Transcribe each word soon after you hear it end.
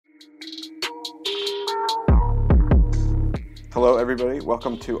Hello, everybody.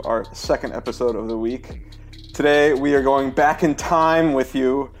 Welcome to our second episode of the week. Today, we are going back in time with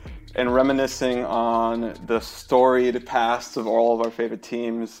you and reminiscing on the storied past of all of our favorite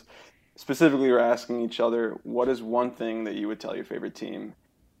teams. Specifically, we're asking each other, what is one thing that you would tell your favorite team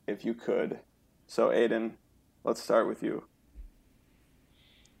if you could? So, Aiden, let's start with you.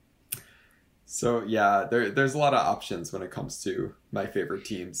 So yeah, there's a lot of options when it comes to my favorite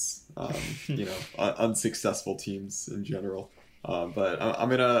teams. Unsuccessful teams in general. But I'm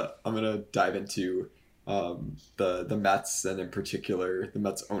gonna dive into the Mets, and in particular the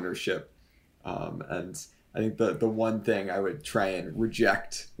Mets ownership. And I think the one thing I would try and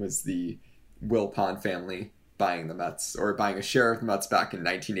reject was the Wilpon family buying the Mets, or buying a share of the Mets back in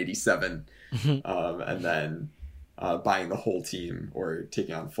 1987, and then buying the whole team or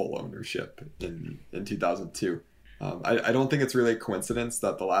taking on full ownership in 2002. I don't think it's really a coincidence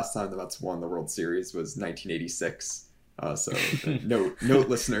that the last time the Mets won the World Series was 1986. So note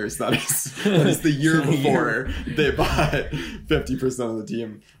listeners, that is the year before they bought 50% of the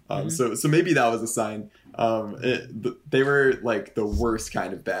team. So maybe that was a sign. They were like the worst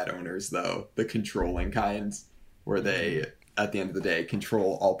kind of bad owners, though, the controlling kind, where they, at the end of the day,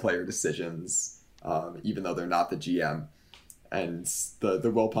 control all player decisions. Even though they're not the GM. And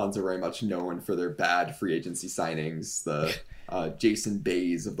the Wilpons are very much known for their bad free agency signings. The Jason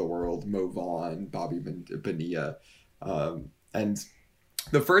Bays of the world, Mo Vaughn, Bobby Bonilla. And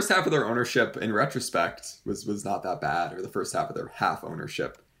the first half of their ownership, in retrospect, was not that bad. Or the first half of their half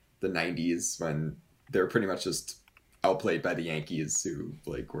ownership, the 90s, when they were pretty much just outplayed by the Yankees, who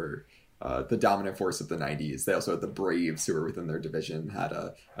were the dominant force of the 90s. They also had the Braves, who were within their division, had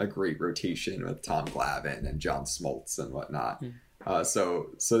a great rotation with Tom Glavine and John Smoltz and whatnot. So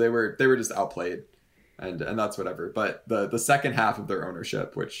they were just outplayed, and that's whatever. But the second half of their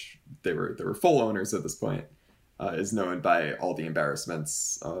ownership, which they were full owners at this point, is known by all the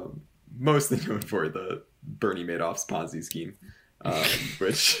embarrassments, mostly known for the Bernie Madoff's Ponzi scheme,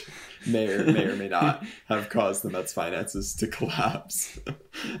 which may or may not have caused the Mets' finances to collapse.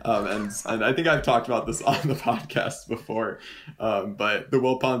 And I think I've talked about this on the podcast before, but the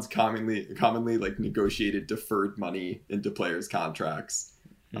Wilpons commonly negotiated deferred money into players' contracts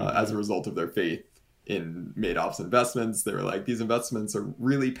as a result of their faith in Madoff's investments. They were like, these investments are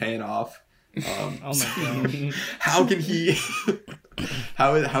really paying off. Oh my god! How can he?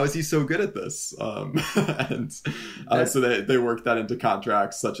 How is he so good at this? So they worked that into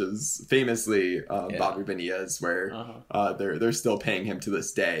contracts, such as famously Bobby Bonilla's, where they're still paying him to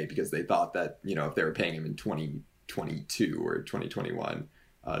this day, because they thought that, if they were paying him in 2022 or 2021,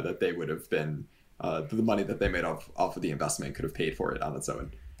 that they would have been the money that they made off of the investment could have paid for it on its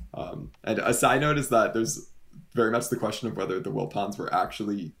own. And a side note is that there's very much the question of whether the Wilpons were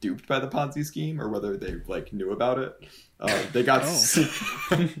actually duped by the Ponzi scheme, or whether they knew about it. They got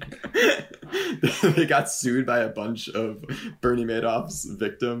they got sued by a bunch of Bernie Madoff's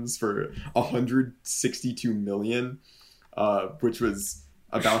victims for $162 million, which was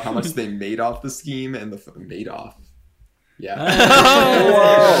about how much they made off the scheme, and Madoff. Yeah.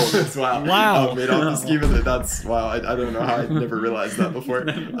 Oh. That's wow. Wow. Made off the scheme, and that's wow. I don't know how I never realized that before.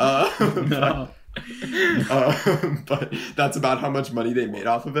 No. But that's about how much money they made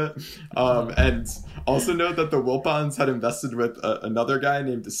off of it. And also note that the Wilpons had invested with another guy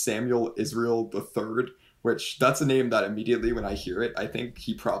named Samuel Israel III, which that's a name that immediately when I hear it, I think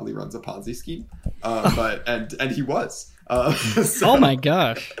he probably runs a Ponzi scheme. And he was. Oh my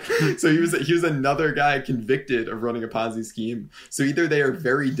gosh. So he was another guy convicted of running a Ponzi scheme. So either they are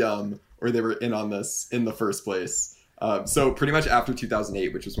very dumb, or they were in on this in the first place. So pretty much after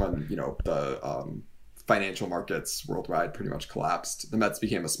 2008, which was when, the financial markets worldwide pretty much collapsed, the Mets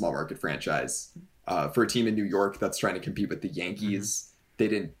became a small market franchise. For a team in New York that's trying to compete with the Yankees, they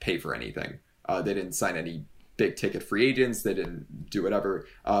didn't pay for anything. They didn't sign any big ticket free agents. They didn't do whatever.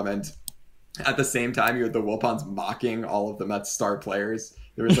 And at the same time, you had the Wilpons mocking all of the Mets star players.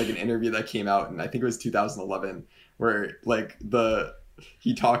 There was an interview that came out, and I think it was 2011, where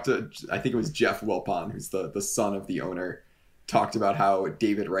he talked to, I think it was Jeff Wilpon, who's the son of the owner, talked about how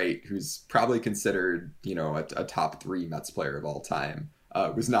David Wright, who's probably considered, a top 3 Mets player of all time,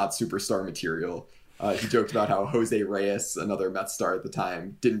 was not superstar material. He joked about how Jose Reyes, another Mets star at the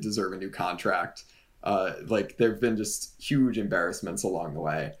time, didn't deserve a new contract. There have been just huge embarrassments along the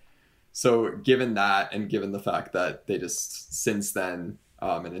way. So given that, and given the fact that they just, since then,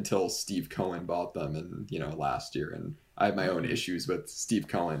 and until Steve Cohen bought them in, last year, and I have my own issues with Steve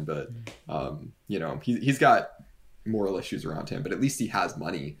Cohen, but, he's got moral issues around him, but at least he has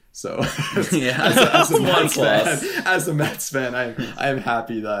money. So Yeah, as a Mets fan, I'm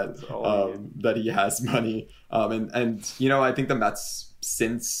happy that that he has money. And you know, I think the Mets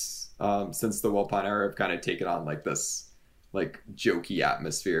since the Wilpon era have kind of taken on like this like jokey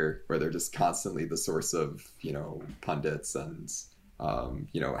atmosphere where they're just constantly the source of, you know, pundits and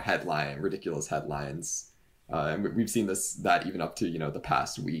you know, ridiculous headlines. And we've seen that even up to, you know, the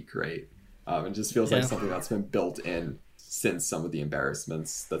past week, right? It just feels like something that's been built in since some of the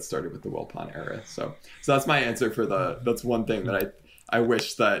embarrassments that started with the Wilpon era. So that's my answer for that's one thing that I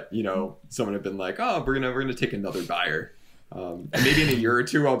wish that, you know, someone had been like, oh, we're gonna take another buyer. And maybe in a year or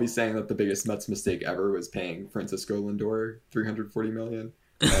two, I'll be saying that the biggest Mets mistake ever was paying Francisco Lindor $340 million.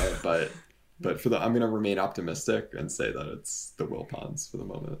 But I'm gonna remain optimistic and say that it's the Wilpons for the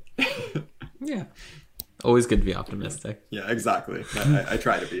moment. Yeah. Always good to be optimistic. Yeah, exactly. I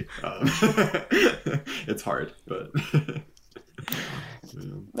try to be. It's hard, but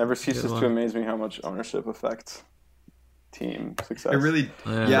Never ceases to amaze me how much ownership affects team success. It really,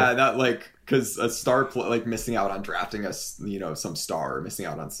 yeah, that like because a star like missing out on drafting you know, some star, missing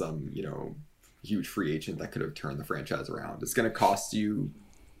out on some, you know, huge free agent that could have turned the franchise around. It's going to cost you,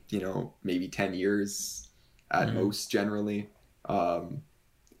 you know, maybe 10 years at most. Generally,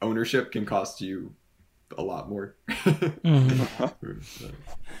 ownership can cost you a lot more.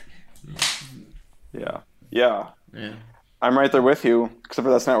 Yeah. I'm right there with you, except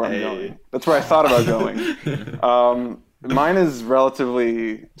for that's not where I'm going. That's where I thought about going. Mine is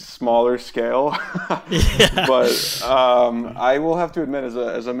relatively smaller scale, but I will have to admit, as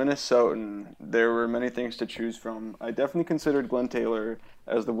a Minnesotan, there were many things to choose from. I definitely considered Glenn Taylor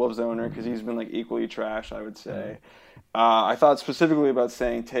as the Wolves owner because he's been like equally trash, I would say. I thought specifically about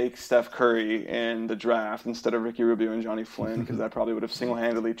saying take Steph Curry in the draft instead of Ricky Rubio and Johnny Flynn, because that probably would have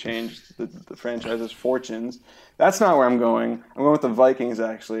single-handedly changed the franchise's fortunes. That's not where I'm going. I'm going with the Vikings,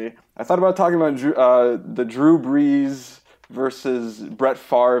 actually. I thought about talking about the Drew Brees versus Brett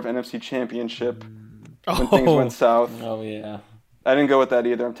Favre NFC Championship when things went south. Oh, yeah. I didn't go with that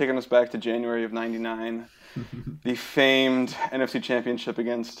either. I'm taking us back to January of '99, the famed NFC Championship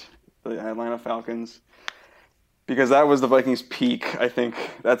against the Atlanta Falcons. Because that was the Vikings' peak, I think.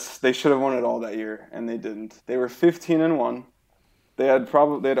 They should have won it all that year, and they didn't. They were 15-1. They had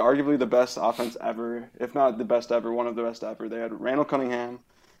arguably the best offense ever, if not the best ever, one of the best ever. They had Randall Cunningham,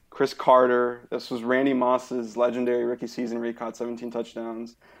 Chris Carter. This was Randy Moss's legendary rookie season where he caught 17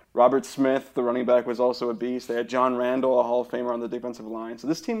 touchdowns. Robert Smith, the running back, was also a beast. They had John Randall, a Hall of Famer, on the defensive line. So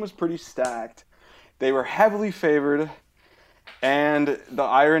this team was pretty stacked. They were heavily favored. And the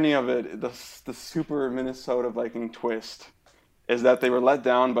irony of it, the super Minnesota Viking twist, is that they were let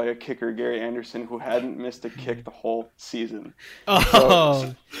down by a kicker, Gary Anderson, who hadn't missed a kick the whole season.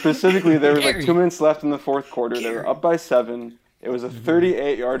 So specifically, there was like 2 minutes left in the fourth quarter. They were up by 7. It was a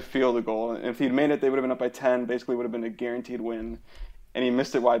 38-yard field goal. And if he'd made it, they would have been up by 10. Basically, would have been a guaranteed win. And he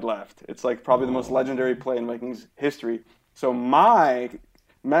missed it wide left. It's like probably the most legendary play in Vikings history. So my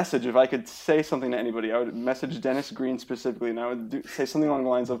message, if I could say something to anybody, I would message Dennis Green specifically, and I would say something along the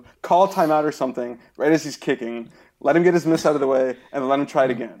lines of call a timeout or something right as he's kicking, let him get his miss out of the way, and let him try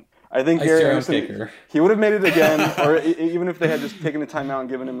it again. I think Gary Anderson, he would have made it again, or even if they had just taken the timeout and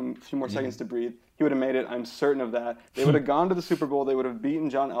given him a few more seconds to breathe, he would have made it. I'm certain of that. They would have gone to the Super Bowl. They would have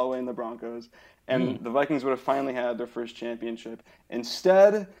beaten John Elway and the Broncos, and the Vikings would have finally had their first championship.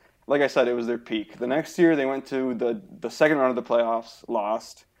 Instead, like I said, it was their peak. The next year, they went to the second round of the playoffs,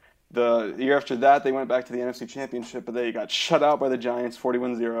 lost. The year after that, they went back to the NFC Championship, but they got shut out by the Giants,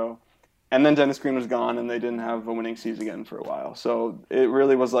 41-0. And then Dennis Green was gone, and they didn't have a winning season again for a while. So it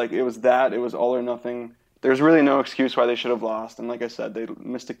really was like, it was all or nothing. There's really no excuse why they should have lost. And like I said, they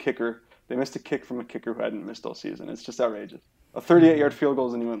missed a kicker. They missed a kick from a kicker who hadn't missed all season. It's just outrageous. A 38-yard field goal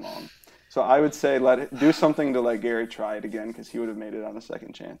isn't even long. So I would say do something to let Gary try it again, because he would have made it on a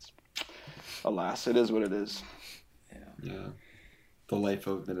second chance. Alas, it is what it is. Yeah. The life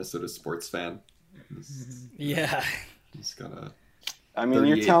of Minnesota sports fan. Yeah. Just gotta. I mean,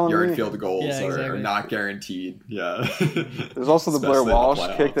 you're telling me field goals are not guaranteed. Yeah. There's also the Blair Walsh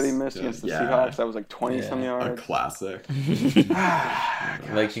kick that he missed against the Seahawks. That was like 20-some yards. A classic.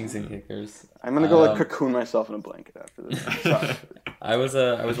 Vikings and kickers. I'm gonna go cocoon myself in a blanket after this. Sorry. I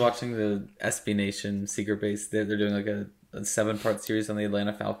was watching the SB Nation Secret Base. They're doing like a 7-part series on the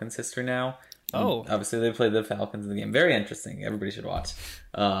Atlanta Falcons history now. Obviously they played the Falcons in the game. Very interesting. Everybody should watch.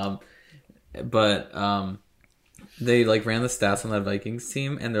 They like ran the stats on that Vikings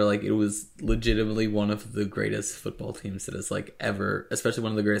team, and they're like, it was legitimately one of the greatest football teams that has like ever, especially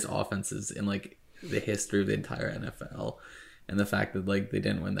one of the greatest offenses in like the history of the entire NFL. And the fact that like they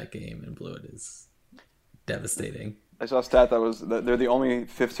didn't win that game and blew it is devastating. I saw a stat that they're the only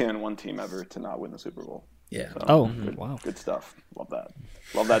 15-1 team ever to not win the Super Bowl. Yeah. So, wow. Good stuff. Love that.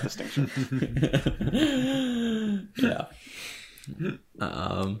 Love that distinction. Yeah.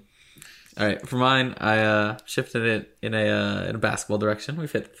 All right. For mine, I shifted it in a basketball direction.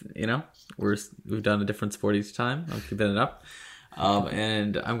 We've done a different sport each time. I'm keeping it up.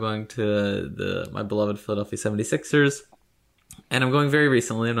 And I'm going to my beloved Philadelphia 76ers. And I'm going very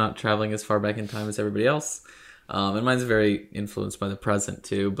recently. I'm not traveling as far back in time as everybody else. And mine's very influenced by the present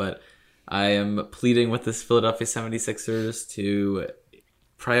too, but I am pleading with this Philadelphia 76ers to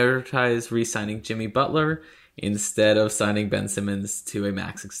prioritize re-signing Jimmy Butler instead of signing Ben Simmons to a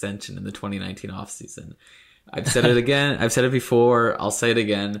max extension in the 2019 offseason. I've said it again. I've said it before. I'll say it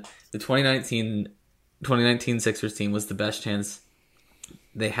again. The 2019 Sixers team was the best chance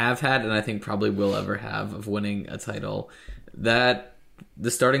they have had, and I think probably will ever have, of winning a title. That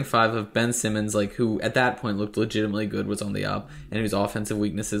the starting five of Ben Simmons, who at that point looked legitimately good, was on the up, and whose offensive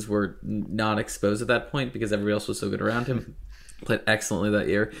weaknesses were not exposed at that point because everybody else was so good around him. Played excellently that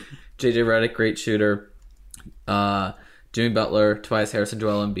year. JJ Redick, great shooter. Jimmy Butler, Tobias Harris, and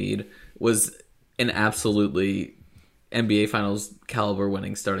Joel Embiid was an absolutely NBA Finals caliber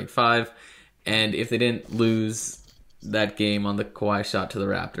winning starting five. And if they didn't lose that game on the Kawhi shot to the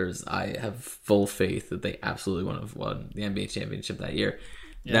Raptors, I have full faith that they absolutely would have won the NBA championship that year.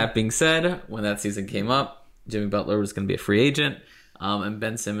 Yeah. That being said, when that season came up, Jimmy Butler was going to be a free agent. And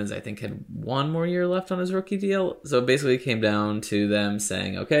Ben Simmons, I think, had one more year left on his rookie deal. So it basically came down to them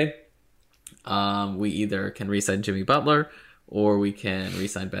saying, okay, we either can re-sign Jimmy Butler or we can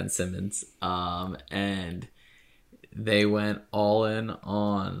re-sign Ben Simmons. And they went all in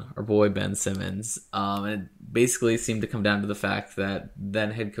on our boy Ben Simmons. And it basically seemed to come down to the fact that then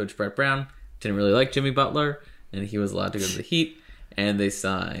head coach Brett Brown didn't really like Jimmy Butler, and he was allowed to go to the Heat, and they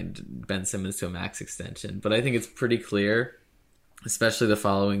signed Ben Simmons to a max extension. But I think it's pretty clear, especially the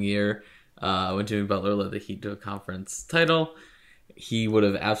following year, when Jimmy Butler led the Heat to a conference title, he would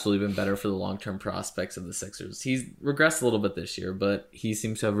have absolutely been better for the long-term prospects of the Sixers. He's regressed a little bit this year, but he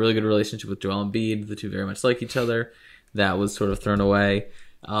seems to have a really good relationship with Joel Embiid. The two very much like each other. That was sort of thrown away.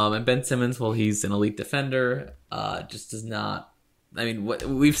 And Ben Simmons, while he's an elite defender, just does not... I mean,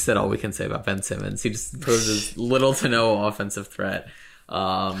 we've said all we can say about Ben Simmons. He just poses little to no offensive threat.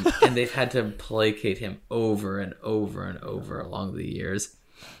 And they've had to placate him over and over and over along the years.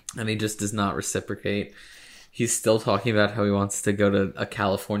 And he just does not reciprocate. He's still talking about how he wants to go to a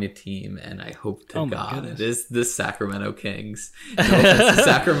California team, and I hope to God it is the Sacramento Kings. No offense to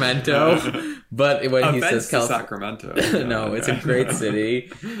Sacramento, but when he says Sacramento, no, it's a great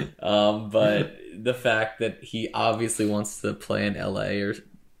city. But the fact that he obviously wants to play in LA or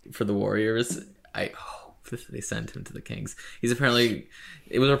for the Warriors, I hope they send him to the Kings. He's apparently,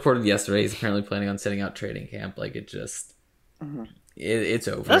 it was reported yesterday, he's apparently planning on setting out training camp. It's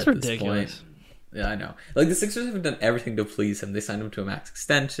over. That's at ridiculous. This point. Yeah, I know. The Sixers have done everything to please him. They signed him to a max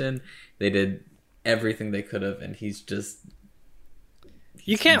extension. They did everything they could have, and he's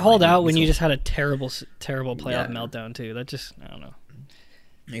you can't hold out when you just had a terrible playoff meltdown too. That just, I don't know.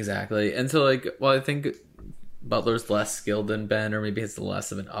 Exactly. And so, I think Butler's less skilled than Ben, or maybe has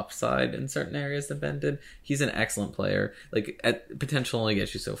less of an upside in certain areas than Ben did. He's an excellent player. At potential only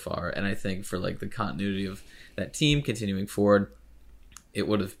gets you so far, and I think for the continuity of that team continuing forward, it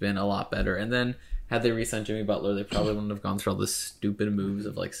would have been a lot better. And then had they re-signed Jimmy Butler, they probably wouldn't have gone through all the stupid moves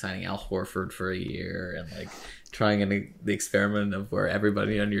of signing Al Horford for a year and trying the experiment of where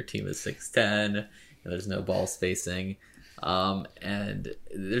everybody on your team is 6'10" and there's no ball spacing. And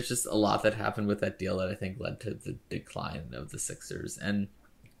there's just a lot that happened with that deal that I think led to the decline of the Sixers. And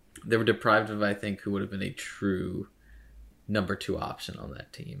they were deprived of, I think, who would have been a true number 2 option on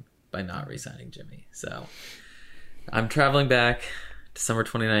that team by not re-signing Jimmy. So I'm traveling back to summer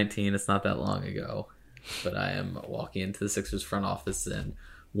 2019. It's not that long ago, but I am walking into the Sixers front office and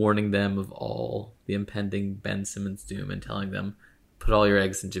warning them of all the impending Ben Simmons doom and telling them, put all your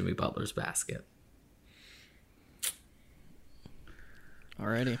eggs in Jimmy Butler's basket.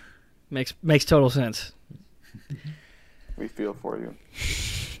 Alrighty. Makes total sense. We feel for you.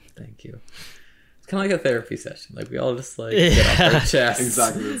 Thank you. It's kind of like a therapy session. We all just get off our chests.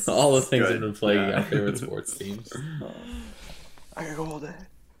 Exactly. All the things that have been plaguing our favorite sports teams. I could go all day.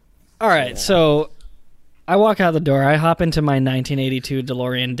 All right, so I walk out the door. I hop into my 1982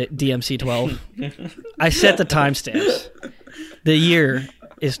 DeLorean DMC-12. I set the timestamps. The year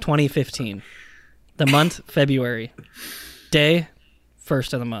is 2015. The month, February. Day,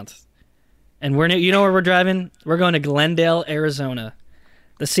 1st of the month. And you know where we're driving? We're going to Glendale, Arizona.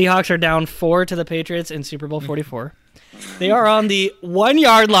 The Seahawks are down 4 to the Patriots in Super Bowl 44. They are on the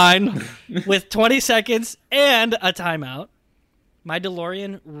 1-yard line with 20 seconds and a timeout. My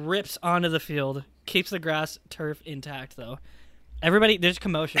DeLorean rips onto the field, keeps the grass turf intact, though. Everybody, there's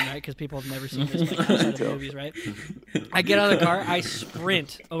commotion, right? Because people have never seen this like, outside of the movies, right? I get out of the car, I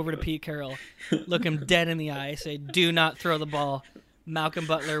sprint over to Pete Carroll, look him dead in the eye, say, "Do not throw the ball. Malcolm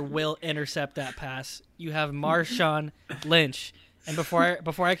Butler will intercept that pass. You have Marshawn Lynch." And before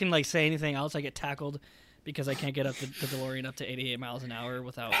I can like say anything else, I get tackled because I can't get up the DeLorean up to 88 miles an hour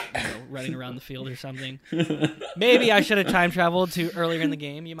without running around the field or something. Maybe I should have time traveled to earlier in the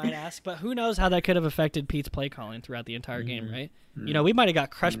game, you might ask, but who knows how that could have affected Pete's play calling throughout the entire game, right? We might have got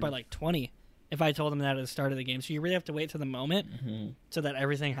crushed by like 20 if I told him that at the start of the game. So you really have to wait to the moment so that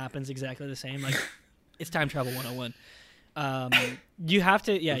everything happens exactly the same. Like it's time travel 101. You have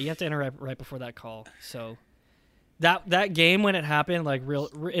to interrupt right before that call. So that game when it happened, like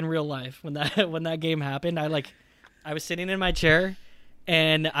in real life, when that game happened, I was sitting in my chair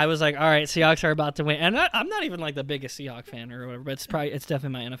and I was like, all right, Seahawks are about to win. And I'm not even like the biggest Seahawks fan or whatever, but it's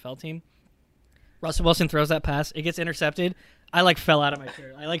definitely my NFL team. Russell Wilson throws that pass, it gets intercepted. I like fell out of my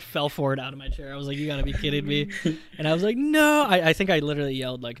chair. I like fell forward out of my chair. I was like, you gotta be kidding me. And I was like, no. I think I literally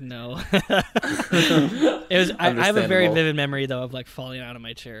yelled like no. It was I have a very vivid memory though of like falling out of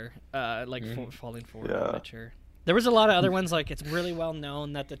my chair. Falling forward out of my chair. There was a lot of other ones, like it's really well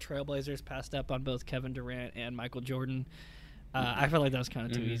known that the Trailblazers passed up on both Kevin Durant and Michael Jordan. I felt like that was kind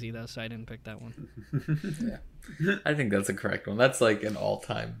of too easy, though, so I didn't pick that one. Yeah, I think that's a correct one. That's like an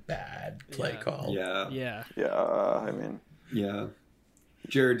all-time bad play call. Yeah. I mean, yeah.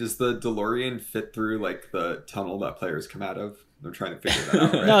 Jared, does the DeLorean fit through like the tunnel that players come out of? They're trying to figure that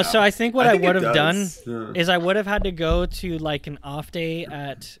out. Right no, now. so I think what I would have done Yeah. is I would have had to go to like an off day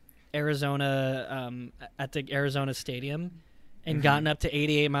at Arizona, at the Arizona Stadium, and gotten up to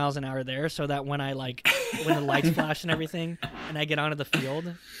 88 miles an hour there, so that when when the lights flash and everything, and I get onto the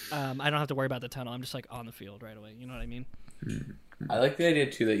field, I don't have to worry about the tunnel. I'm just like on the field right away. You know what I mean? I like the idea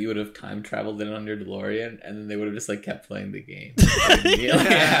too that you would have time traveled in on your DeLorean, and then they would have just like kept playing the game. I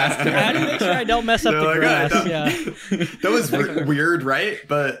had to make sure I don't mess up the grass. That was weird, right?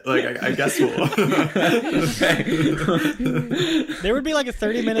 But like, I guess we'll. There would be like a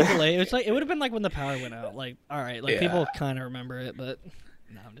 30-minute delay. It would have been like when the power went out. Like, all right, like people kind of remember it, but.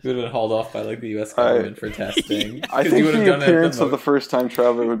 No, you would have been hauled off by like the U.S. government for testing. I think the appearance of the first-time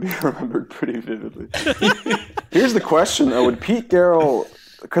traveler would be remembered pretty vividly. Here's the question, though. Would Pete Carroll...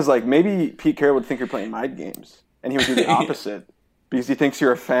 Because like maybe Pete Carroll would think you're playing mind games, and he would do the opposite because he thinks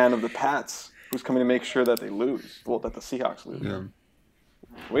you're a fan of the Pats who's coming to make sure that they lose. Well, that the Seahawks lose. Yeah.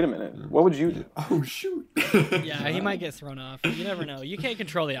 Wait a minute. What would you do? Oh, shoot. Yeah, he might get thrown off. You never know. You can't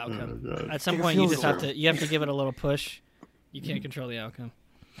control the outcome. At some point, you just have to give it a little push. You can't control the outcome.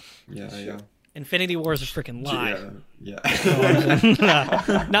 Yeah. Infinity War is a freaking lie. Yeah.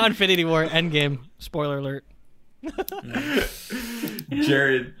 Not Infinity War, Endgame. Spoiler alert.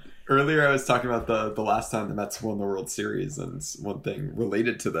 Jared, earlier I was talking about the last time the Mets won the World Series, and one thing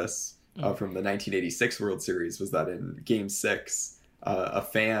related to this from the 1986 World Series was that in Game 6, a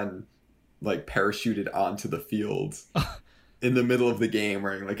fan like parachuted onto the field in the middle of the game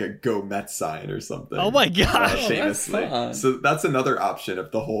wearing like a "Go Mets" sign or something. Oh my gosh! Famously, so that's another option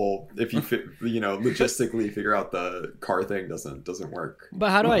if you logistically figure out the car thing doesn't work.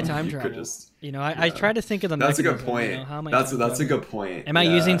 But how do I time travel? I try to think of the That's a mechanism. good point. How am I That's a good point. Am I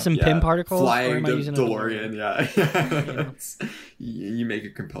using some PIM particles? Flying or am I using DeLorean? You make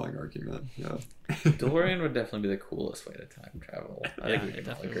a compelling argument. Yeah. DeLorean would definitely be the coolest way to time travel. I think we can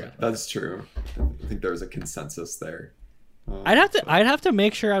all agree. That's true. I think there's a consensus there. I'd have to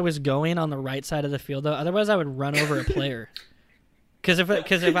make sure I was going on the right side of the field though. Otherwise, I would run over a player. Because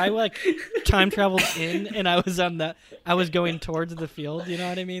if I like time traveled in and I was going towards the field, you know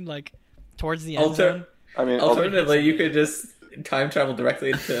what I mean, like towards the end zone. Alternatively, you could just time travel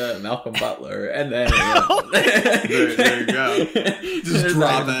directly into Malcolm Butler and then there you go. Just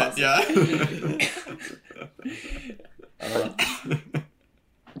drop it. Yeah.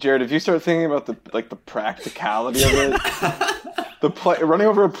 Jared, if you start thinking about the practicality of it, running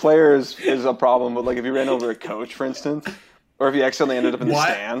over a player is a problem. But like if you ran over a coach, for instance, or if you accidentally ended up in the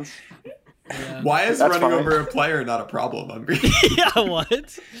stands. Yeah. Why is running over a player not a problem? Yeah, what?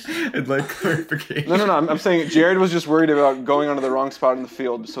 It's like clarification. No. I'm saying Jared was just worried about going onto the wrong spot in the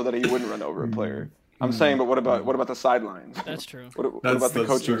field so that he wouldn't run over a player. I'm saying, but what about the sidelines? That's true. What about the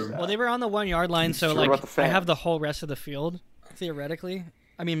coaches? Well, they were on the 1 yard line, so like I have the whole rest of the field theoretically.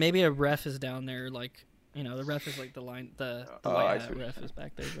 I mean, maybe a ref is down there like the ref is like the I white see hat what ref is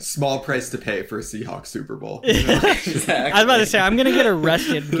back there. But. Small price to pay for a Seahawks Super Bowl. Exactly. I was about to say I'm gonna get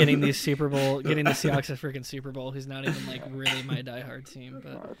arrested getting the Seahawks a freaking Super Bowl. Who's not even like really my diehard team,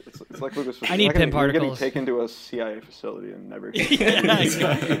 but It's like Lucas. I need pin You're getting particles. taken to a CIA facility and never. yeah,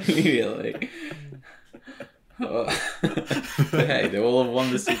 exactly. Immediately. But hey, they will have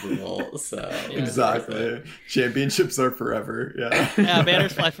won the Super Bowl, so Exactly. Championships are forever. Yeah. Yeah,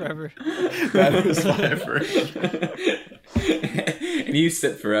 banners fly forever. Banners fly forever. And you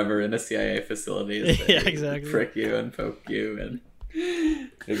sit forever in a CIA facility as they Yeah, exactly. prick you and poke you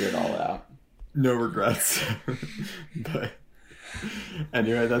and figure it all out. No regrets. But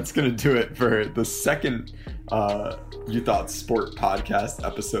anyway, that's going to do it for the second You Thought Sport podcast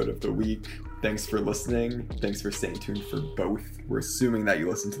episode of the week. Thanks for listening. Thanks for staying tuned for both. We're assuming that you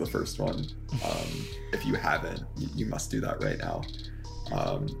listened to the first one. If you haven't, you must do that right now.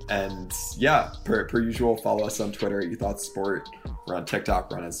 And yeah, per usual, follow us on Twitter at You Thought Sport. We're on TikTok,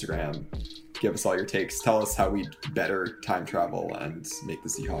 we're on Instagram. Give us all your takes. Tell us how we better time travel and make the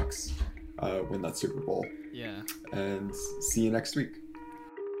Seahawks win that Super Bowl. Yeah. And see you next week.